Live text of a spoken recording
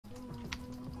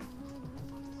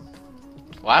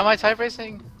Why am I type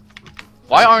racing?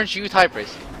 Why aren't you type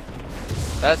racing?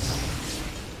 That's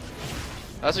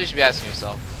what you should be asking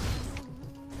yourself.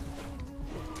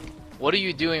 What are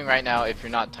you doing right now if you're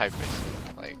not type racing?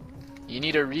 Like, you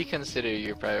need to reconsider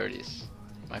your priorities,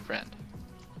 my friend.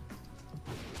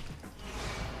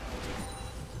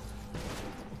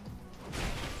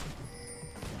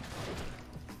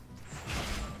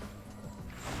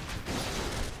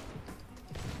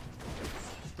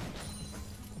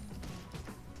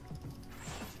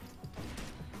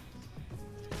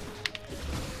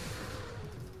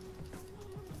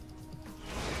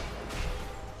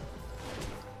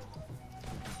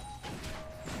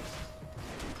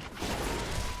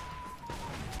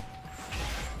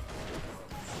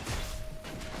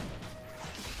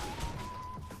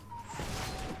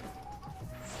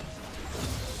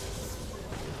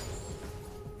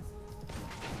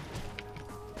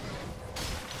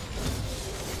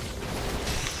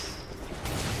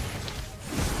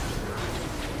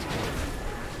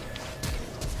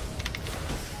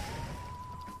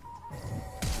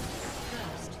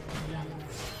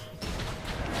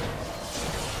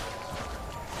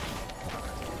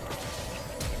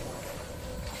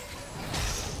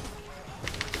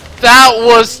 That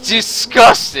was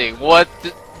disgusting, what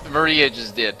Maria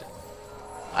just did.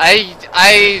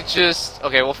 I just...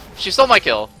 Okay, well, she stole my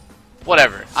kill.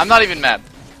 Whatever. I'm not even mad.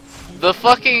 The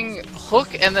fucking hook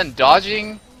and then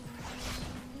dodging...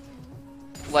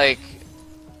 Like...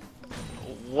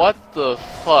 What the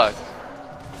fuck?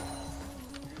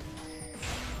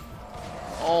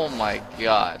 Oh my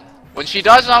god. When she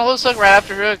dodged Nautilus hook right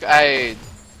after her hook, I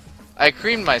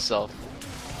creamed myself.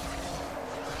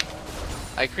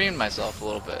 I creamed myself a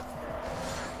little bit.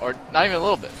 Or not even a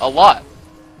little bit. A lot.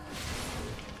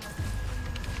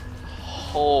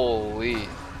 Holy.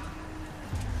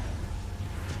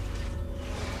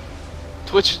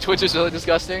 Twitch is really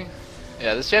disgusting.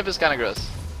 Yeah, this champ is kind of gross.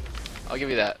 I'll give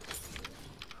you that.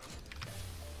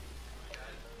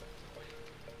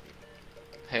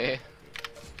 Hey.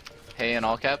 Hey in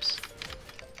all caps.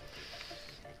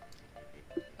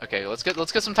 Okay, let's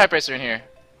get some type racer in here.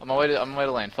 I'm on my way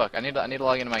to lane. Fuck, I need to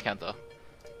log into my account though.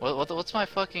 What's my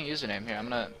fucking username here? I'm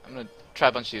gonna try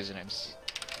a bunch of usernames.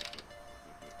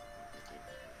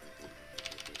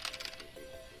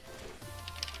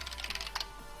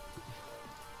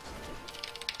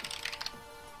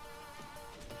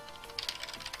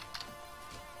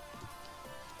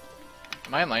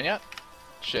 Am I in lane yet?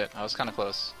 Shit, I was kind of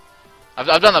close. I've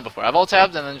done that before. I've ult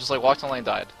tabbed and then just like walked in lane,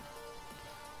 died.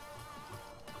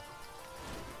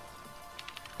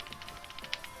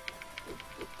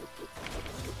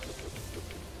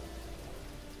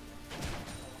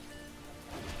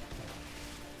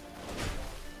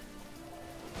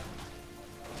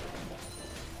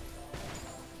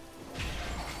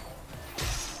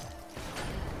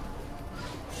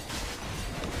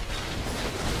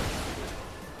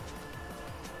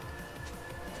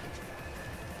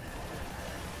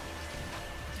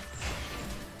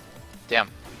 Damn,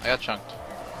 I got chunked.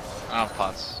 I don't have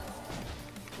pots.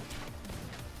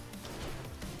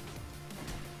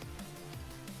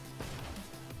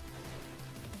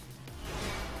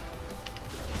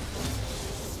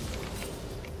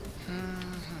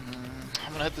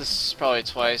 I'm gonna hit this probably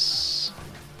twice.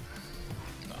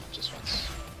 No, just once.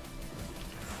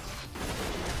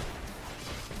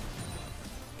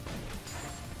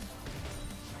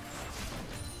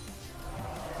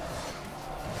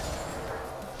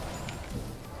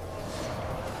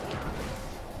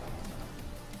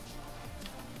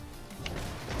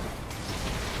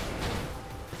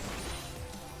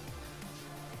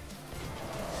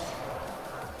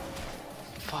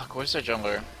 Fuck, where's their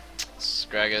jungler?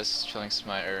 Scragus, chilling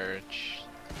Smite Urge.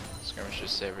 Skirmisher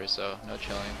Saver, so no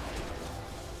chilling.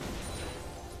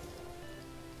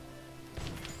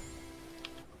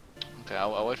 Okay,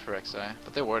 I'll wait for Rek'Sai.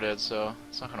 But they warded, so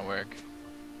it's not gonna work.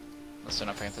 Unless they're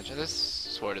not paying attention. This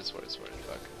is warded,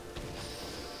 fuck.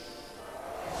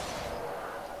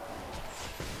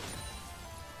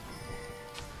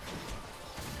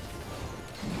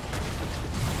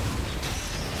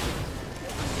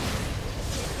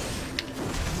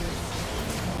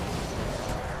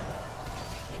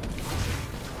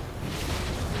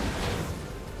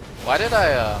 Why did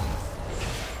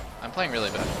I'm playing really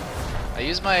bad. I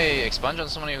used my expunge on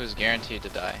somebody who's guaranteed to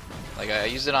die. Like, I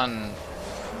used it on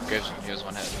Graves when he was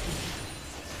one hit.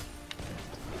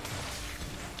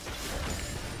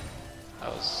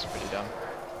 That was pretty dumb.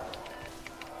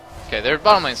 Okay, their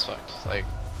bottom lane's fucked. Like,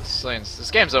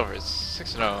 this game's over. It's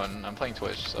 6-0 and I'm playing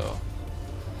Twitch, so...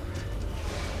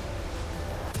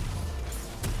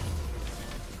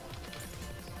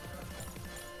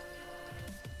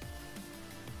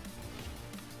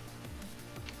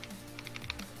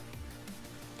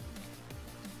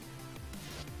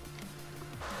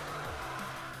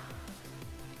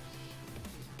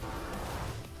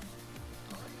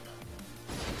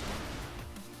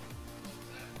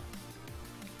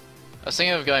 I was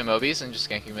thinking of going Mobies and just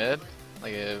ganking mid,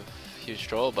 like a huge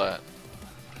troll, but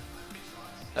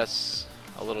that's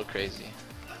a little crazy.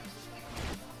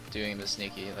 Doing the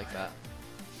sneaky like that.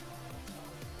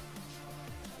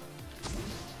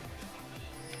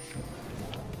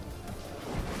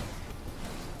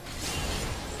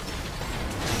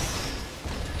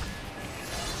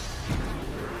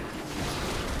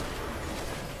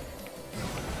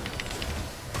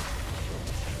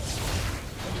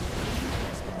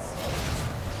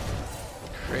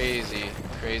 Crazy,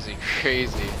 crazy,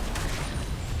 crazy.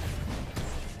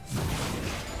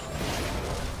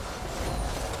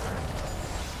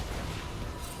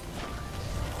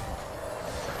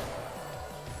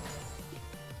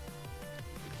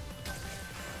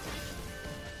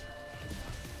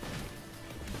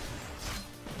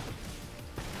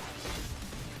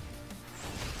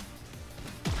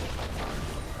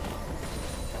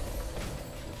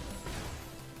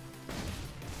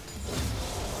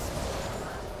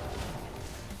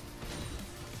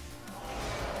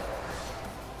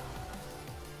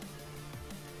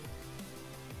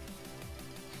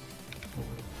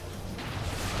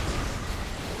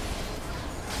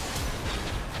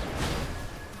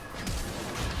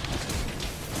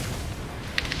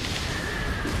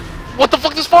 What the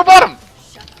fuck does 4 bottom?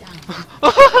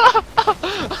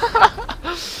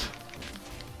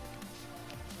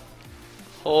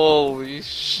 Holy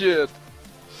shit.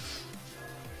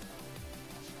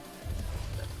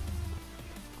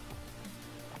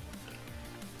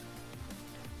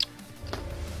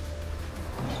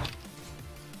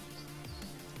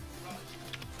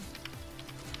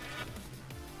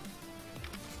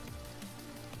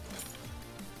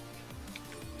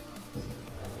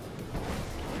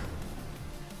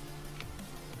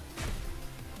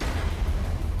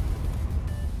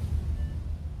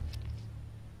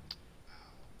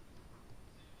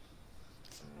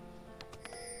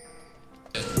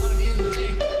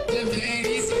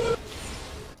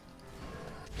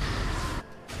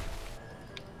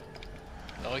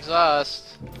 No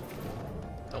exhaust.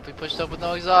 Don't be pushed up with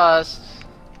no exhaust.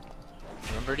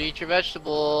 Remember to eat your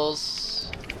vegetables.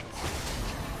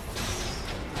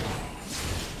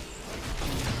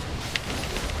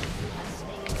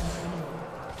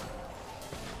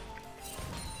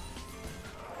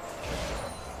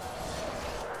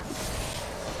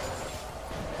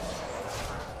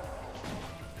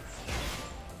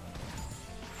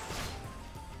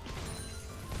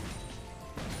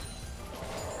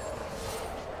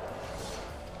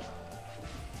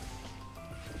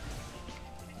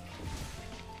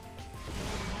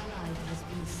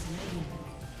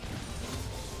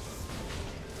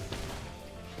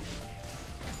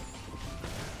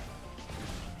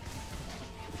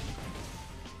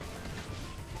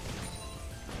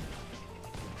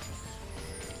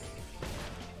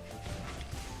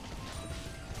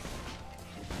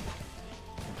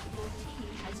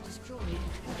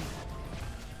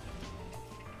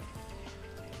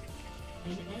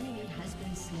 An enemy has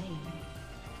been slain.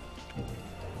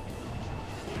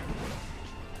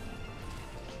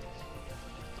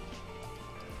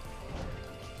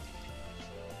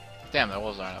 Damn, their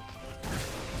wolves aren't up.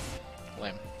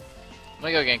 Lame. I'm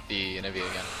gonna go gank the Nivea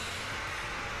again.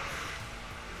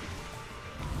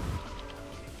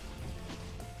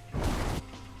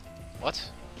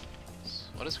 What?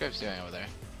 What is Graves doing over there?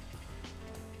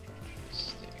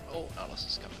 Oh, Nautilus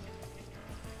is coming.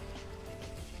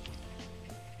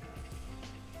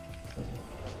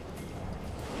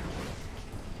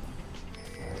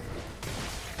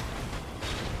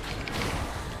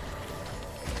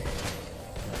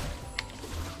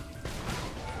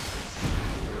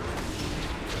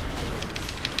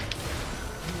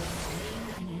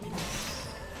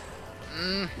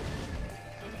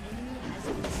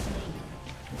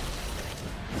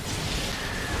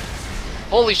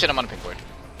 Holy shit, I'm on a pink board.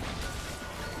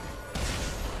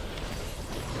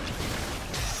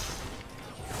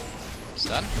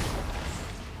 Stun.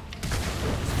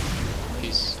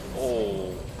 Peace.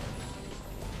 Oh.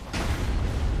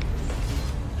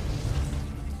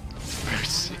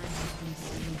 Mercy.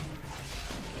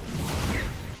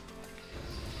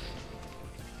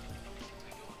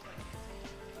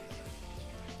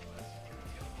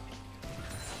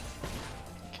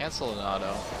 Cancel an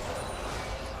auto.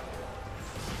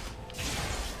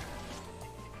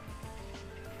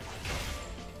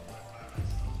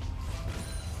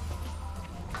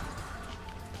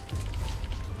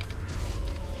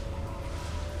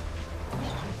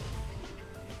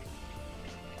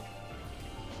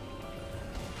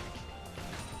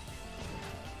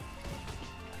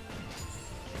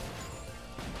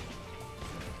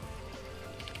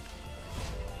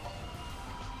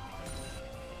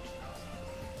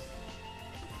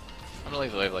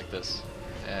 leave the wave like this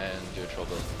and do a troll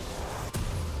build.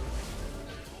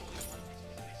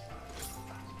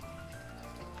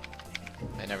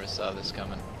 I never saw this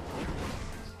coming.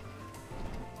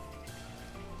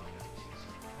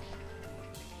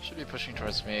 Should be pushing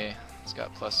towards me. It's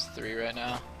got +3 right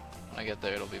now. When I get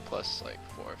there, it'll be plus like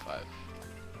 4 or 5.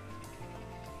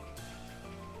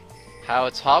 How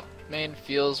a top main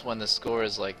feels when the score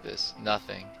is like this?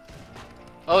 Nothing.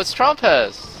 Oh, it's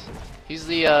Trompest! He's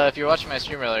the, if you were watching my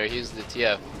stream earlier, he's the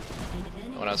TF.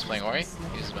 When I was playing Ori,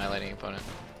 he's my laning opponent.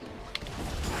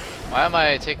 Why am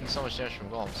I taking so much damage from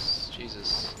golems?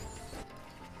 Jesus.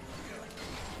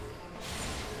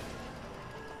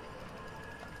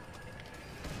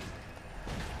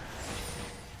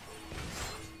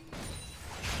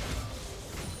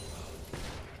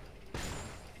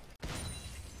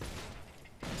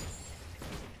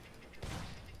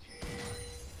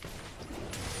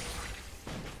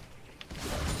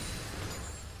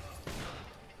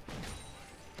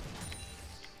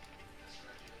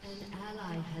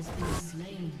 Has been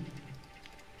slain.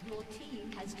 Your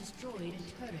team has destroyed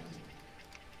a turret.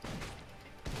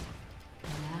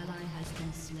 An ally has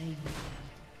been slain.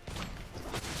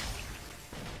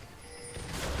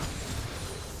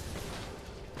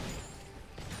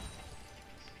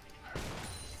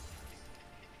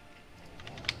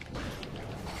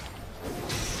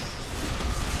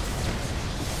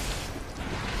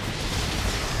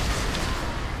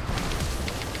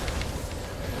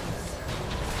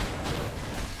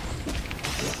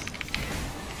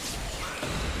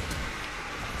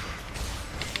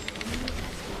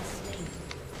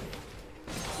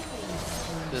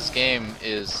 This game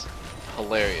is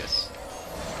hilarious.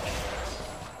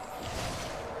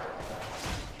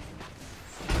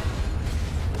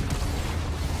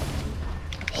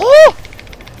 Oh!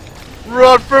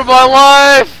 Run for my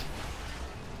life!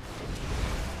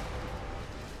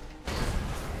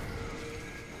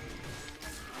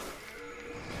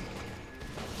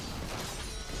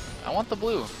 I want the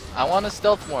blue. I want to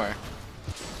stealth more.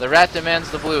 The rat demands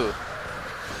the blue.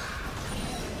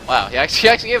 Wow, he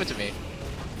actually gave it to me.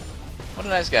 What a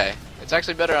nice guy. It's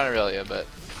actually better on Aurelia, but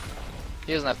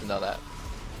he doesn't have to know that.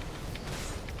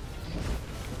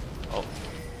 Oh.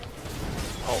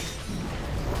 Oh.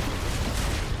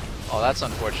 Oh, that's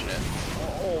unfortunate.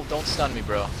 Oh, don't stun me,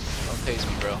 bro. Don't phase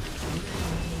me, bro.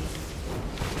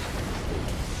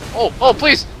 Oh, oh,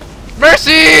 please!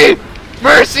 Mercy!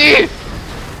 Mercy!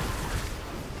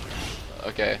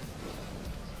 Okay.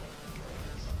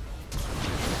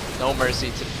 No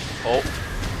mercy to... Oh.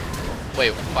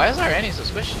 Wait, why is our Annie so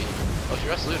squishy? Oh, she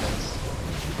rushed Ludens.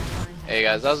 Hey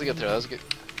guys, that was a good throw, that was good.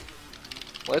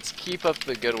 Let's keep up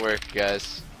the good work,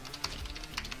 guys.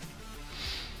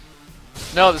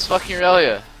 No, this fucking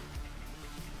Aurelia.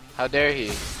 How dare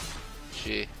he?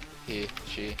 She. He.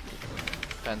 She.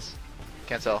 Depends.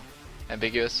 Can't tell.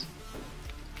 Ambiguous.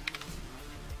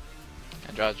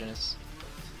 Androgynous.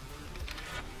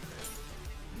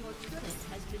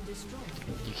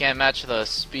 You can't match the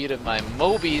speed of my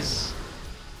Mobies.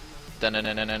 Yeah, I'm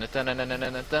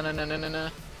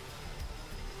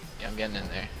getting in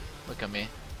there. Look at me.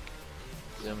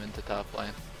 Zoom into top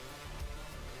line.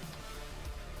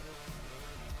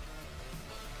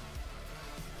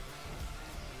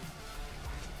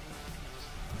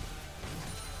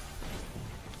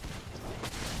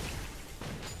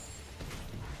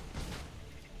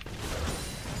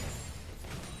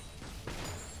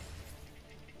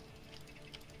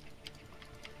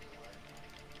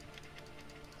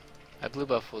 That blue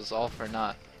buff was all for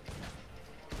naught.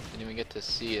 Didn't even get to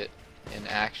see it in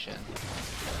action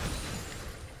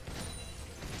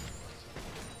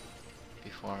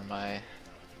before my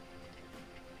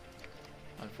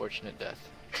unfortunate death.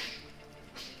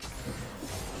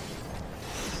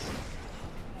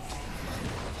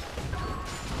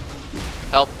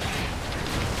 Help!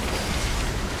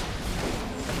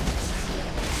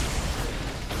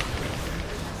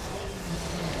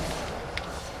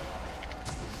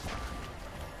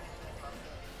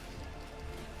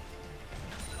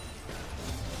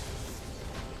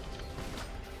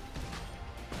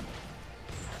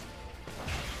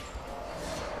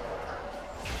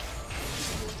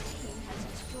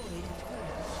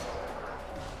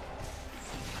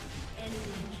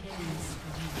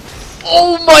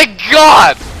 Oh my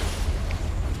god!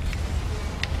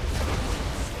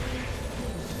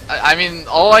 I mean,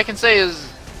 all I can say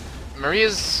is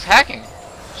Maria's hacking.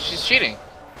 She's cheating.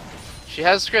 She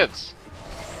has scripts.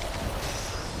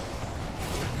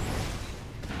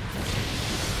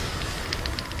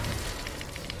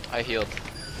 I healed.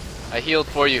 I healed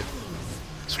for you.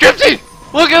 Scripting!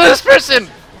 Look at this person!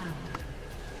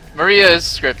 Maria is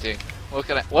scripting.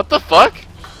 What the fuck?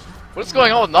 What is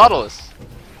going on with Nautilus?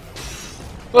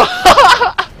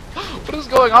 What is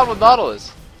going on with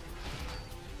Nautilus?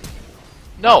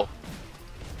 No!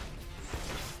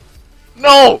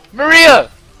 No!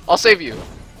 Maria! I'll save you.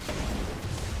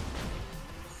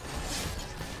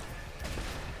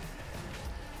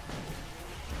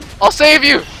 I'll save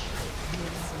you!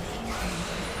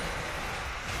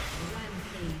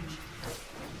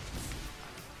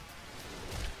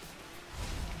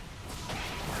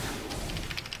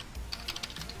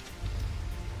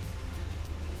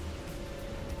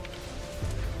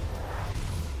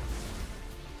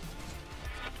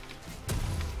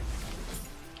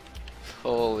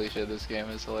 Holy shit, this game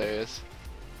is hilarious.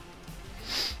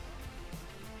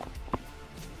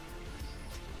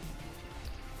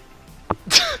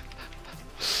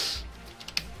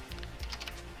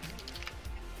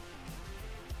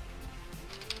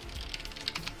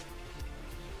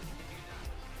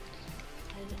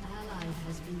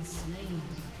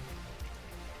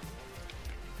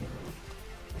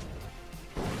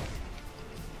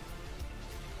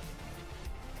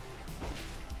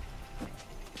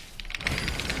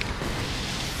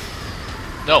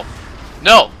 No!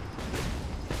 No!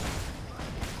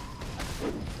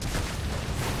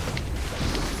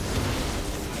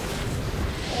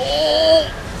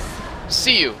 Oh!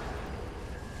 See you!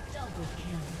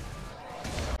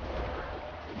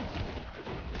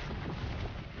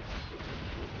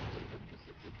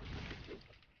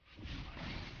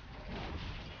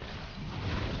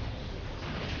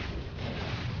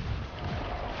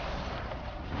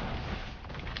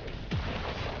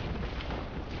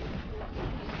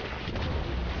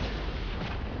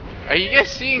 Are you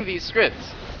guys seeing these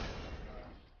scripts?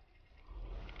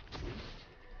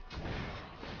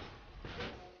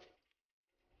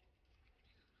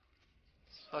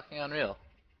 It's fucking unreal.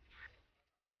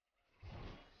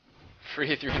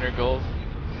 Free 300 gold.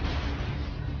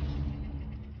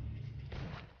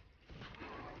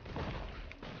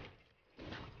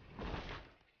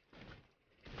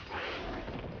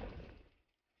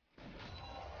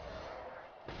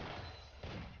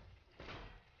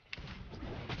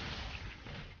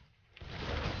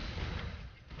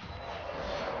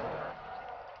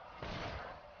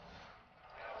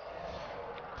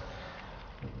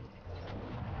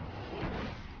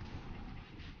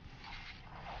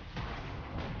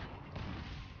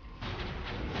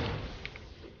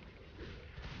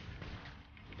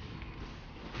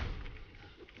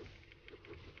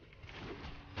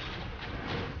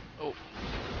 Oh.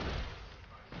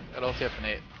 Got ulti up an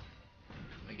 8.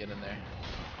 Let me get in there.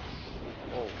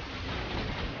 Whoa.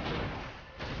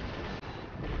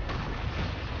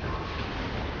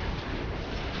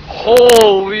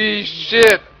 Holy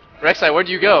shit! Rek'Sai, where'd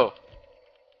you go?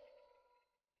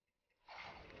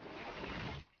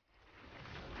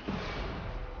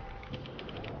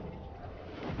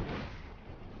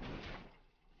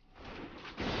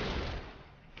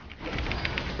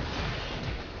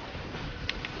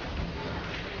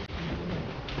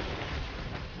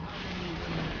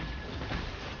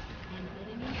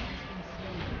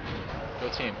 Go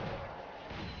team.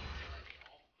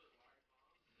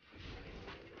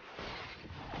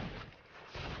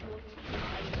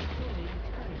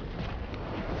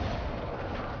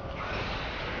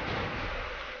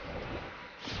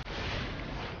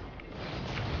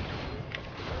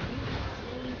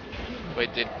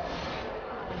 Wait, did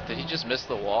he just miss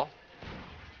the wall?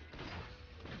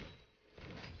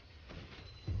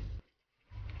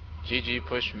 GG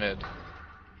push mid.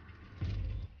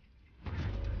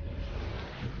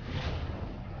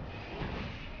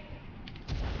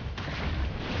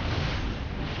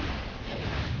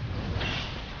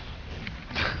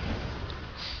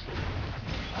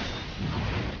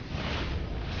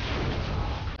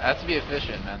 I have to be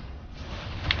efficient, man.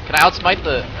 Can I outsmite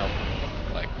the...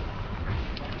 No. Like...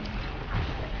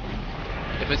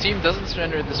 If a team doesn't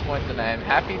surrender at this point, then I am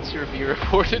happy to be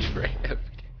reported for AFK.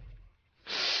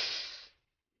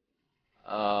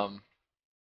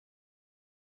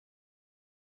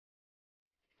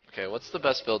 Okay, what's the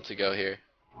best build to go here?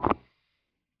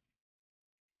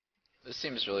 This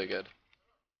seems really good.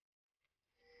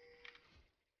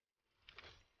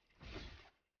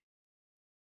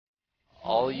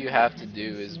 All you have to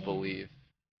do is believe.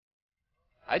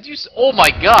 Oh my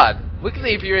god! Look at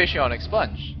the AP ratio on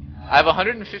Expunge. I have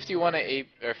 151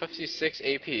 or 56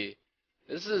 AP.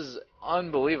 This is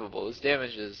unbelievable. This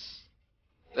damage is...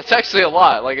 That's actually a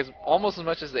lot. Like, it's almost as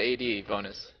much as the AD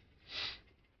bonus.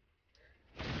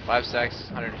 5 stacks,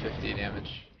 150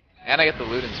 damage. And I get the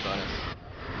Luden's bonus.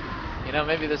 You know,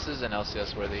 maybe this is an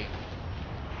LCS worthy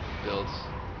build.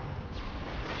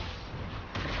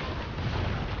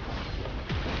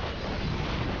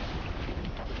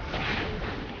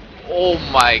 Oh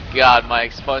my god, my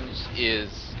expunge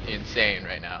is insane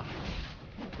right now.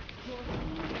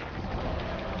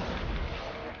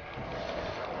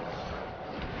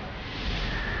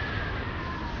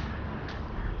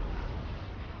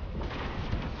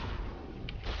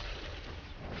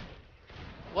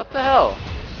 What the hell?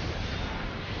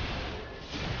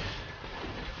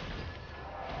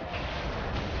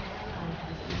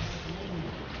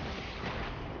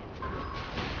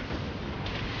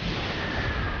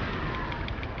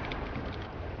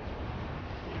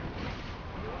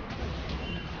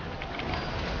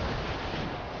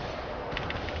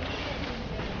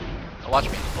 Watch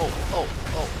me. Oh,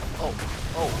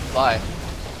 bye.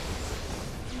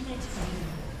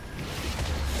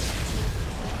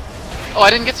 Oh, I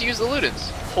didn't get to use the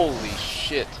Ludens. Holy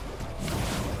shit.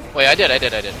 Wait, I did. I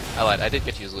lied. I did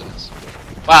get to use Ludens.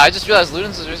 Wow, I just realized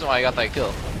Ludens is the reason why I got that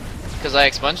kill. Because I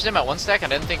expunged him at 1 stack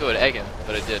and I didn't think it would egg him,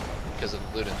 but it did. Because of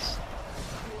Ludens.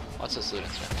 What's this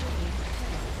Ludens, man?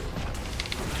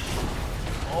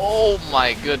 Oh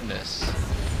my goodness.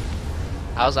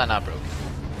 How's that not broken?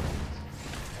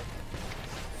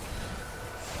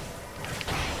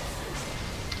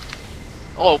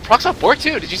 Oh, procs off Bork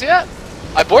too, did you see that?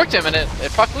 I borked him and it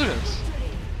proc Ludens.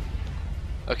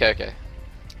 Okay.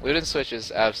 Ludens switch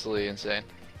is absolutely insane.